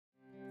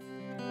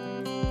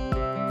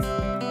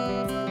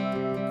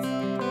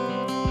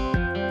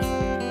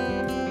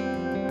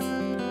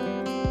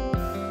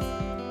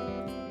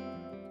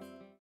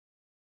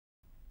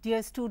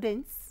Dear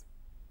students,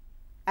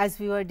 as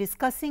we were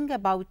discussing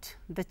about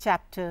the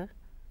chapter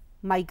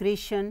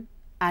migration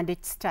and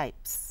its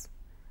types,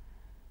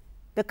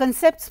 the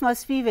concepts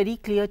must be very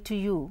clear to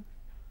you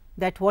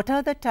that what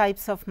are the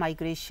types of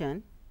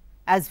migration,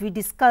 as we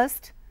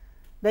discussed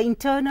the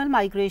internal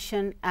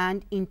migration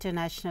and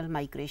international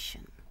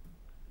migration.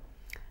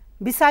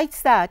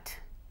 Besides that,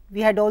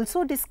 we had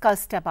also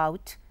discussed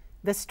about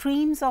the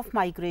streams of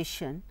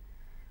migration,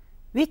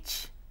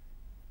 which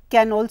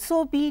can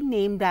also be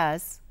named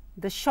as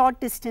the short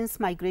distance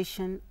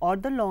migration or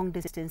the long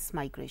distance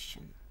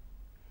migration.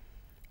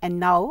 And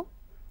now,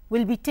 we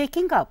will be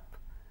taking up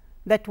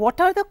that what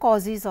are the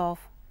causes of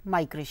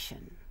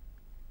migration.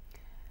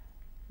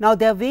 Now,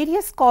 there are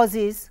various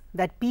causes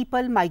that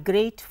people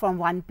migrate from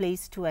one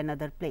place to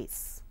another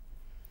place.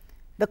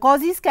 The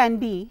causes can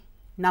be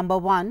number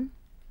 1,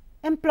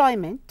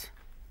 employment,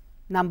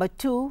 number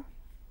 2,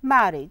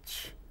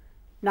 marriage,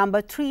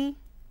 number 3,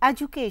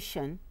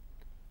 education,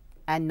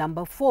 and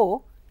number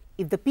 4,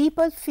 if the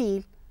people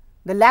feel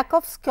the lack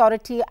of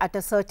security at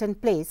a certain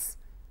place,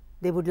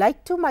 they would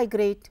like to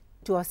migrate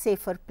to a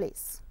safer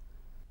place.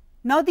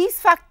 Now, these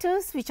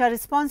factors which are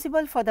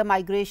responsible for the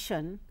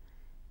migration,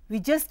 we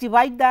just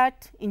divide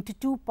that into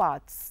two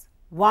parts.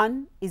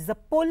 One is the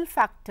pull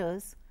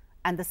factors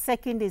and the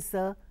second is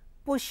the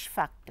push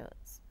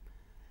factors.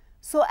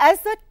 So,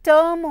 as the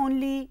term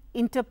only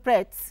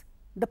interprets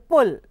the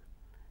pull,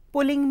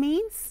 pulling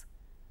means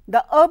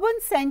the urban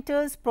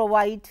centers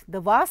provide the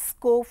vast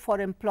scope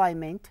for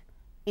employment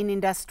in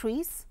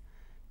industries,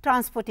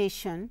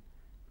 transportation,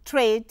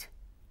 trade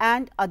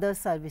and other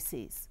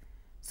services.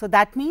 So,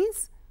 that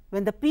means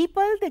when the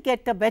people they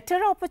get the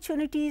better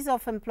opportunities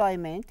of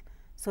employment,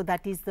 so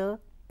that is the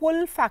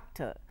pull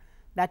factor.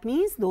 That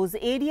means those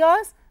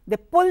areas they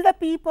pull the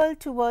people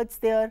towards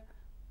their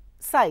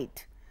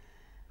side.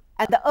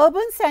 And the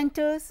urban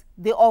centers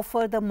they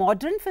offer the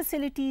modern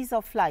facilities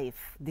of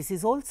life. This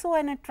is also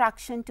an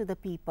attraction to the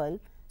people.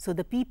 So,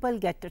 the people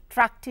get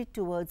attracted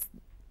towards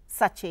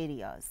such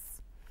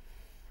areas.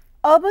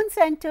 Urban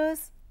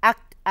centers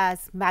act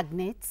as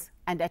magnets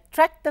and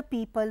attract the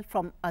people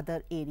from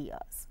other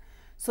areas.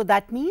 So,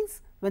 that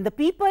means when the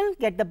people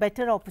get the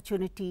better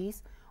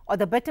opportunities or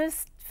the better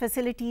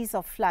facilities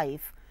of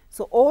life,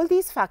 so all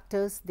these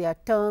factors they are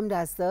termed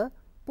as the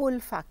pull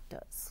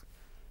factors.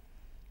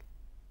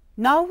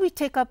 Now, we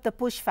take up the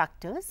push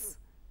factors.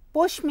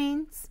 Push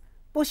means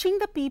pushing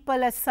the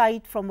people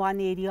aside from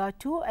one area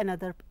to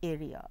another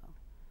area.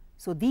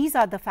 So, these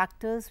are the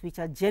factors which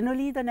are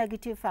generally the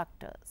negative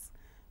factors.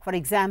 For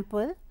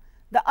example,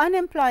 the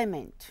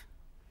unemployment,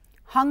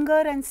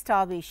 hunger and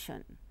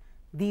starvation,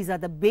 these are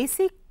the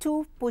basic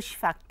two push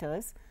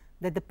factors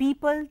that the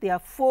people they are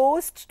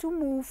forced to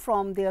move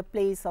from their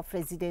place of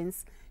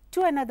residence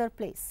to another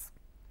place.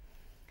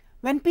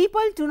 When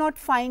people do not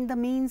find the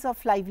means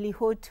of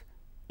livelihood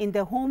in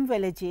their home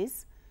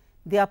villages,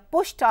 they are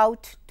pushed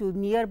out to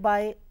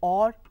nearby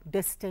or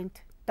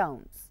distant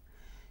towns.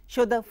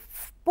 So, the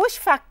push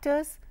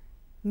factors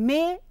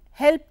may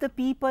help the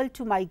people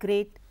to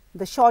migrate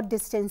the short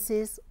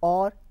distances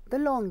or the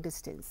long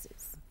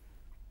distances.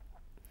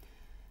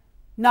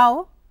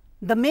 Now,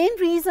 the main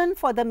reason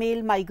for the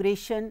male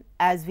migration,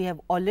 as we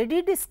have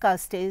already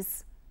discussed,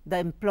 is the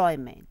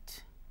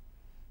employment,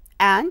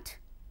 and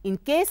in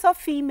case of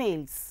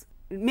females,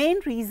 main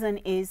reason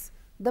is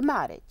the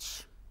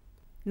marriage.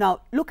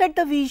 Now, look at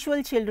the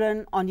visual,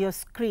 children, on your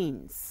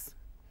screens.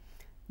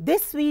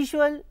 This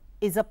visual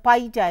is a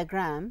pie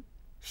diagram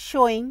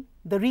showing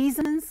the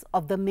reasons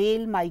of the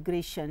male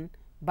migration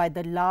by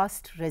the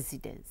last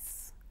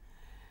residence.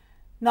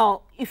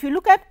 Now, if you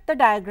look at the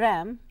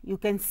diagram, you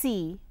can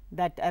see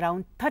that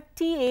around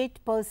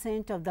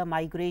 38% of the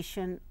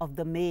migration of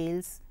the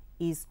males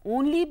is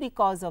only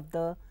because of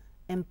the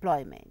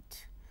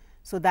employment.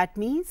 So, that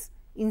means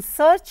in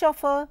search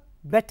of a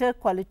better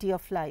quality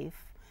of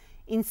life,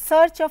 in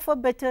search of a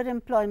better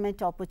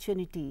employment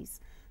opportunities,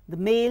 the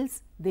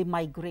males they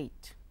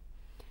migrate.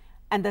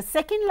 And the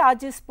second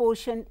largest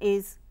portion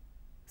is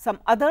some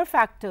other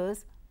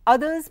factors.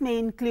 Others may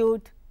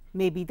include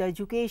maybe the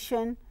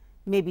education,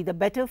 maybe the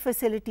better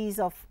facilities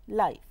of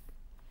life.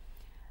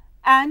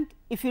 And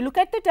if you look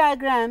at the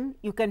diagram,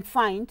 you can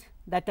find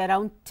that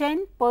around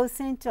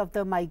 10% of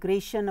the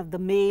migration of the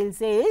males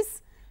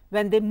is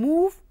when they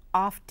move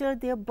after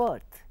their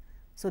birth.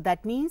 So,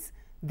 that means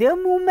their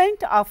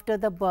movement after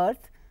the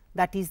birth,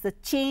 that is the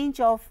change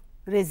of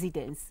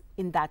residence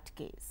in that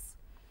case.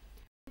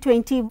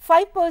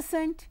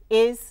 25%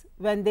 is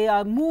when they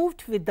are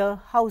moved with the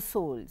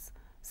households.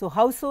 So,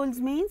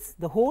 households means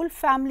the whole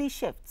family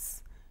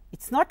shifts.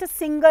 It is not a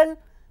single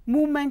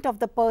movement of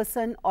the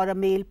person or a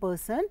male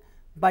person,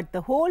 but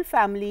the whole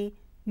family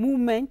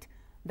movement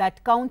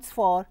that counts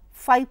for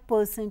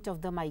 5%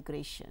 of the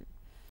migration.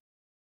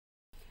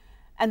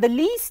 And the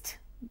least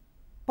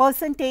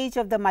percentage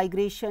of the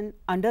migration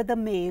under the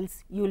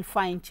males you will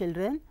find,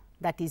 children,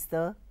 that is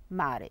the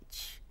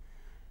marriage.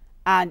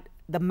 And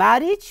the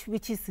marriage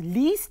which is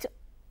least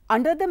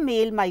under the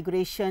male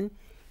migration,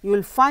 you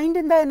will find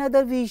in the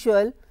another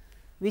visual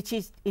which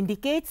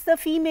indicates the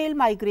female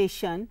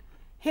migration,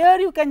 here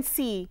you can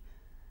see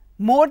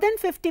more than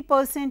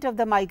 50% of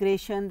the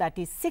migration, that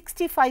is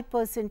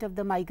 65% of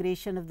the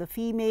migration of the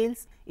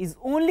females is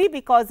only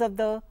because of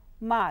the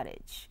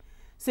marriage.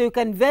 So, you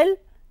can well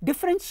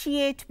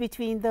differentiate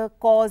between the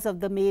cause of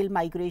the male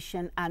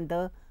migration and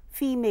the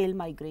female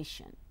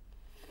migration.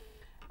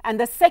 And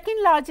the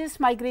second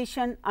largest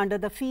migration under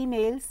the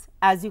females,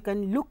 as you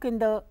can look in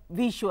the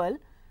visual,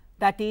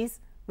 that is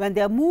when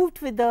they are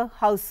moved with the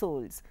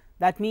households.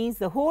 That means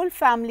the whole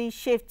family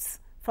shifts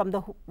from the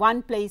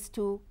one place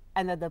to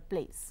another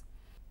place.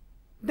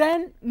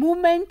 Then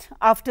movement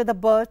after the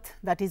birth,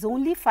 that is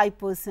only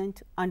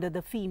 5% under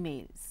the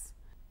females.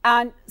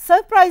 And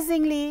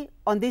surprisingly,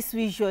 on this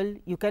visual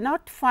you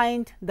cannot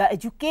find the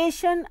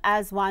education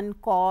as one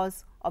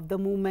cause of the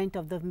movement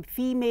of the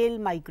female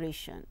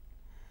migration,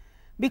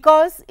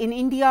 because in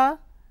India,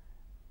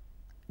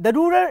 the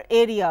rural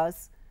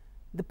areas,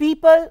 the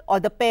people or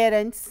the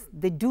parents,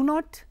 they do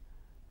not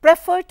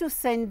prefer to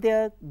send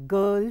their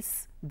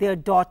girls, their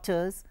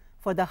daughters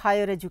for the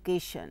higher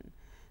education.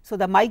 So,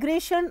 the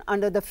migration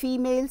under the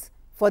females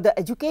for the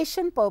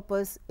education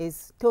purpose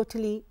is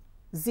totally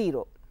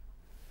 0.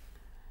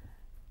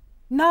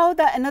 Now,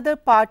 the another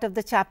part of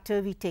the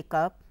chapter we take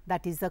up,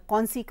 that is the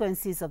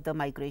consequences of the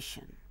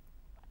migration.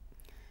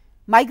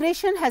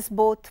 Migration has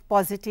both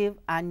positive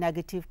and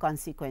negative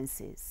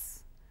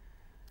consequences.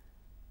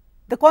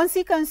 The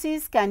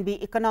consequences can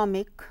be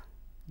economic,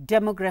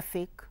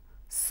 demographic,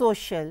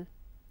 social,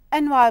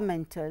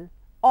 environmental,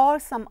 or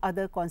some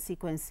other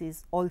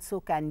consequences also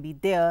can be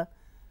there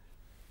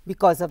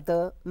because of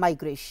the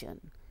migration.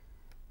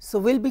 So,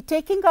 we will be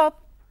taking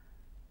up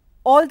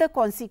all the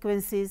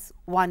consequences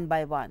one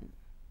by one.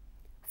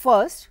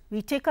 First,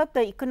 we take up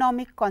the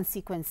economic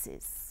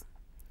consequences.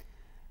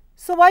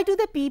 So, why do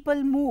the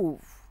people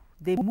move?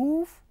 They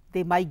move,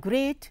 they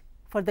migrate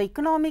for the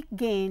economic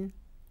gain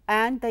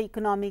and the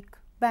economic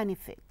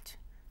benefit.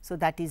 So,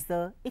 that is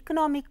the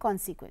economic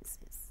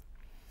consequences.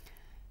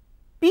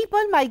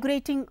 People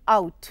migrating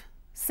out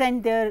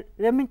send their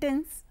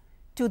remittance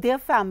to their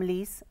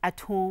families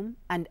at home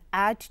and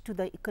add to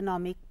the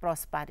economic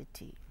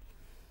prosperity.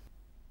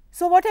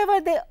 So,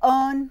 whatever they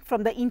earn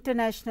from the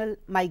international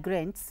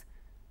migrants,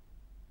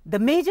 the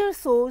major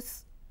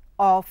source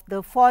of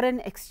the foreign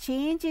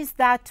exchange is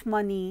that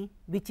money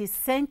which is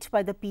sent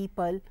by the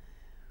people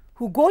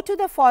who go to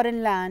the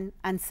foreign land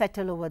and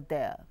settle over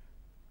there.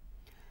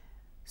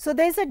 So,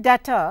 there is a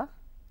data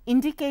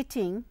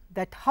indicating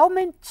that how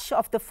much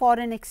of the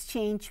foreign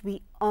exchange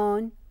we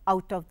earn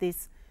out of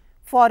this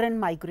foreign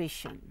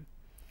migration.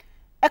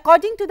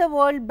 According to the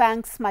World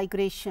Bank's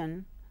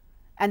migration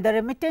and the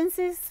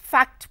remittances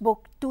fact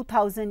book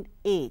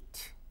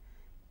 2008,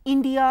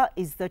 India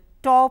is the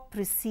top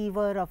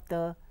receiver of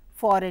the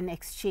foreign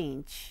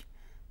exchange.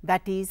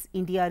 That is,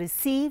 India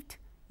received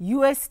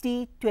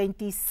USD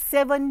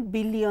 27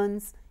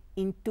 billions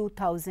in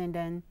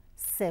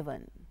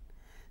 2007.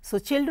 So,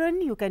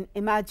 children, you can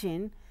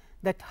imagine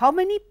that how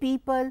many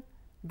people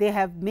they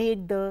have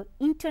made the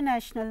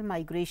international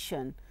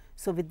migration.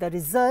 So, with the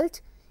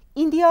result,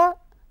 India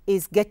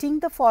is getting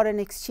the foreign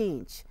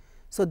exchange.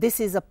 So, this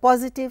is a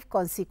positive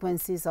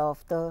consequences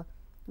of the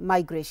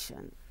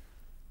migration.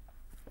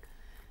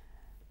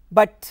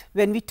 But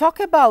when we talk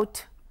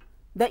about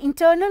the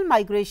internal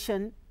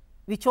migration,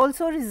 which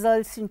also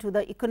results into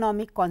the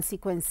economic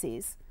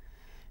consequences,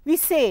 we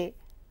say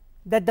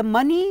that the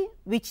money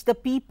which the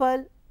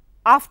people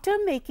after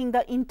making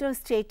the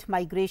interstate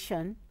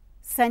migration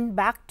send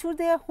back to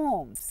their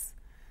homes,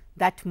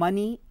 that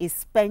money is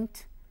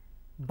spent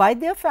by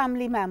their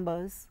family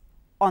members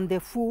on their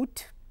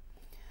food,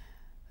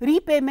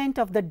 repayment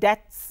of the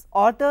debts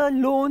or the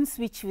loans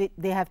which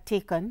they have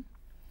taken,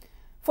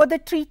 for the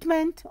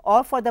treatment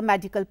or for the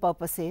medical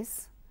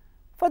purposes,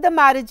 for the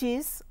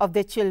marriages of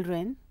their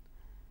children,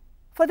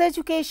 for the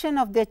education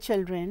of their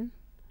children,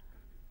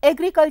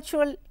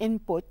 agricultural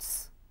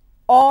inputs,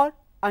 or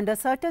under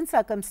certain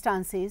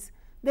circumstances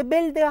they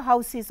build their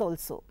houses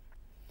also.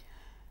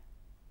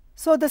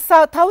 So, the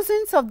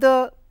thousands of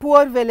the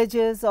poor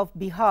villages of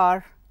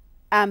Bihar,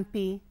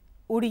 MP,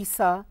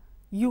 Odisha,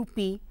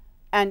 UP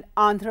and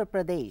Andhra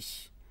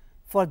Pradesh,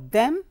 for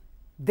them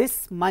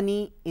this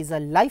money is a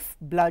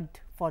lifeblood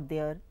for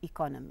their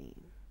economy.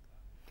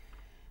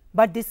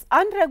 But this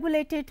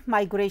unregulated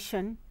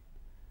migration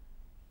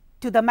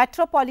to the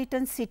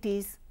metropolitan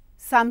cities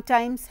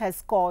sometimes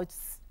has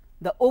caused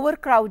the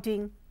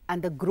overcrowding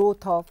and the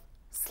growth of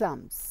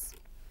slums.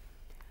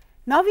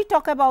 Now, we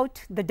talk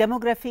about the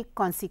demographic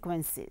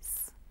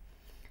consequences.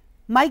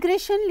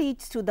 Migration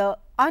leads to the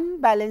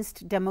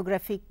unbalanced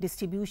demographic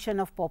distribution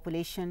of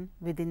population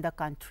within the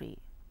country,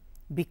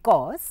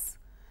 because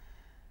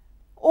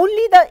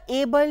only the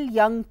able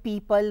young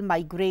people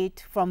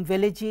migrate from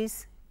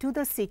villages to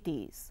the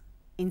cities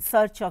in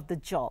search of the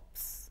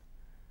jobs.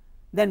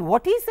 Then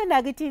what is the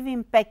negative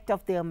impact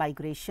of their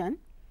migration?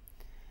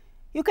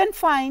 You can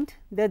find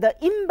that the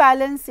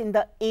imbalance in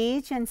the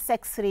age and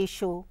sex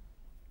ratio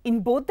in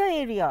both the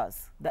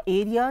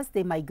areas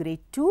they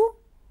migrate to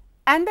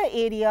and the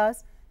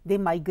areas they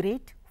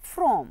migrate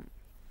from.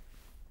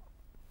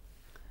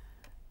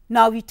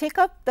 Now, we take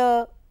up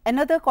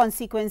another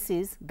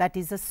consequences, that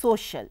is the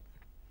social.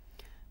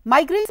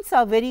 Migrants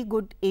are very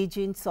good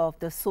agents of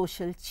the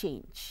social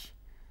change,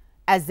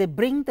 as they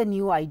bring the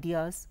new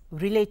ideas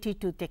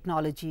related to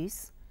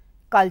technologies,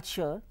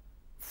 culture,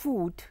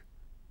 food,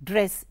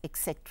 dress,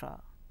 etc.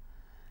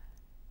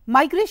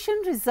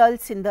 Migration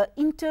results in the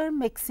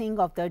intermixing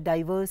of the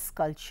diverse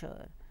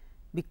culture,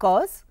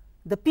 because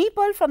the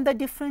people from the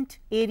different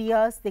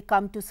areas, they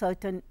come to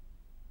certain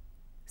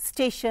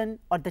station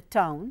or the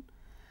town.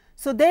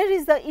 So, there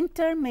is the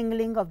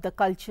intermingling of the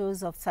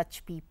cultures of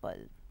such people.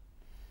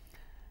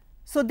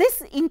 So,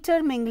 this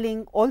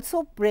intermingling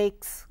also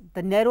breaks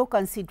the narrow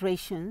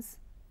considerations,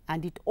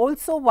 and it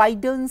also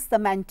widens the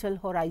mental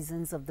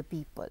horizons of the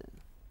people.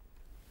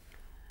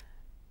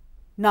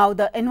 Now,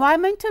 the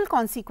environmental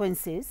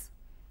consequences,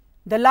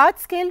 the large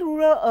scale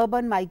rural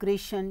urban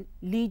migration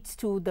leads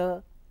to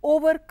the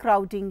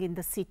overcrowding in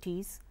the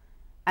cities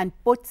and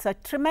puts a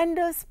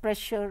tremendous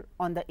pressure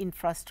on the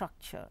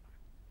infrastructure.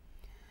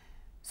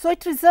 So,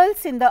 it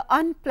results in the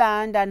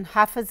unplanned and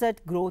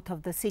haphazard growth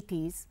of the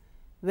cities,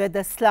 where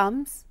the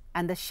slums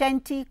and the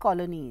shanty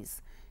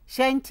colonies,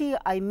 shanty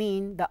I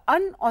mean the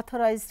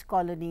unauthorized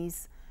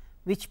colonies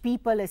which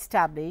people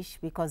establish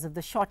because of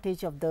the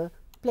shortage of the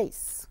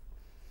place.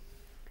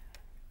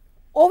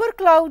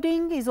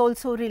 Overcrowding is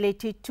also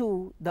related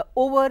to the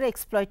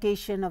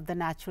overexploitation of the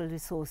natural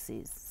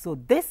resources. So,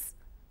 this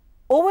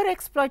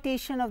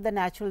overexploitation of the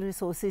natural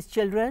resources,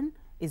 children,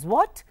 is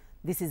what?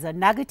 This is a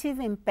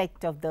negative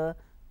impact of the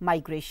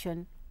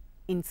migration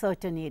in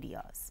certain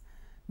areas,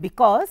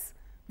 because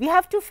we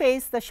have to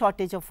face the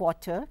shortage of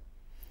water,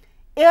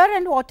 air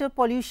and water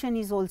pollution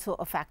is also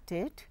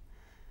affected,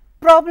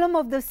 problem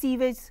of the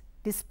sewage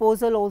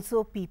disposal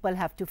also people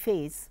have to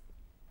face,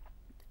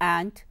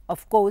 and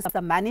of course,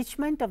 the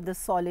management of the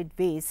solid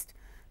waste,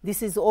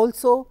 this is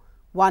also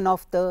one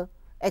of the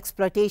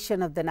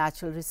exploitation of the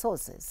natural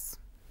resources.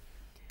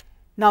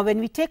 Now, when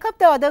we take up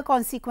the other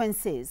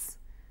consequences,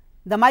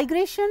 the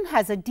migration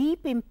has a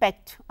deep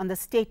impact on the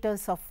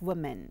status of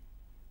women.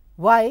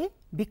 Why?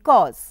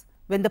 Because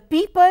when the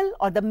people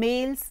or the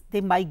males,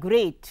 they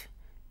migrate,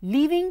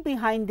 leaving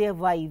behind their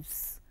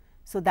wives,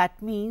 so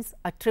that means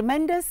a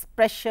tremendous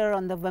pressure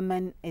on the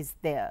women is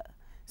there.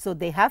 So,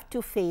 they have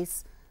to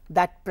face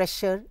that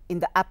pressure in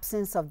the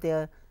absence of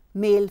their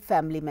male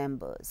family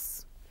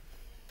members.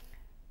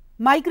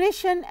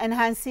 Migration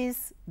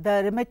enhances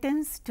the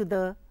remittance to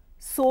the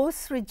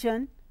source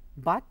region,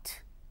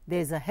 but there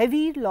is a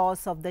heavy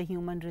loss of the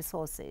human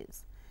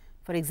resources.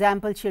 For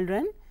example,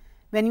 children,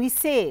 when we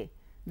say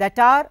that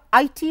our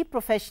IT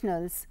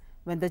professionals,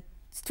 when the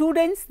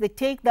students, they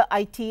take the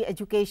IT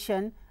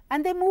education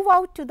and they move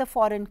out to the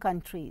foreign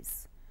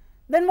countries,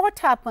 then what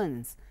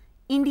happens?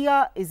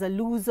 India is a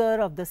loser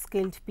of the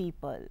skilled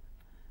people,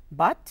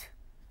 but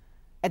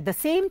at the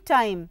same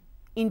time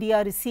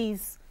India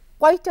receives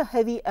quite a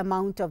heavy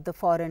amount of the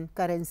foreign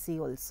currency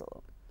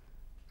also.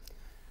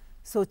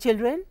 So,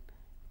 children,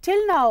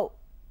 till now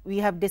we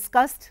have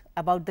discussed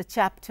about the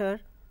chapter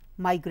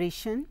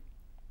migration,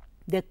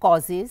 their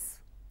causes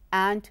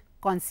and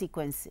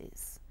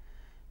consequences.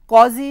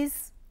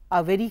 Causes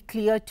are very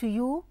clear to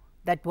you,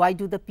 that why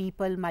do the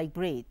people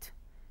migrate?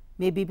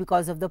 Maybe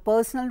because of the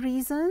personal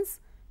reasons,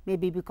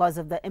 maybe because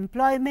of the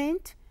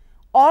employment,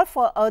 or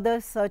for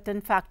other certain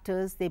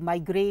factors they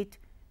migrate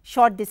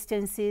short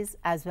distances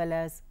as well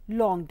as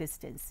long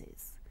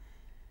distances.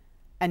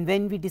 And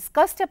when we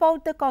discussed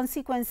about the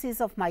consequences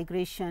of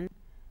migration,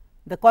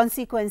 the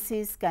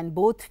consequences can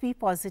both be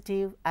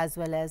positive as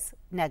well as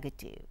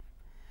negative.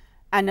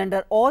 And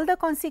under all the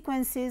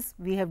consequences,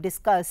 we have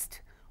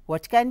discussed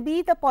what can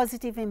be the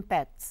positive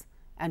impacts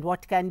and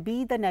what can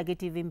be the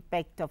negative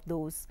impact of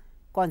those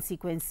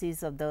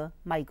consequences of the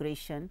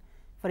migration.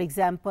 For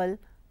example,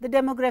 the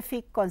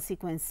demographic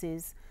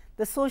consequences,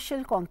 the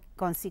social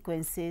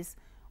consequences,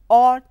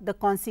 or the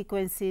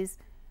consequences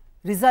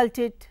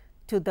resulted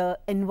to the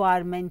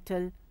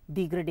environmental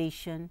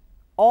degradation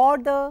or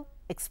the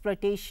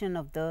exploitation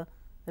of the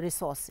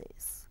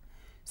resources.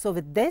 So,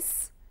 with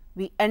this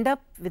we end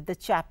up with the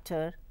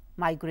chapter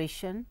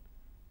migration,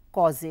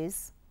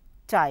 causes,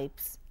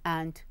 types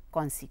and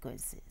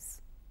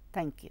consequences.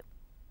 Thank you.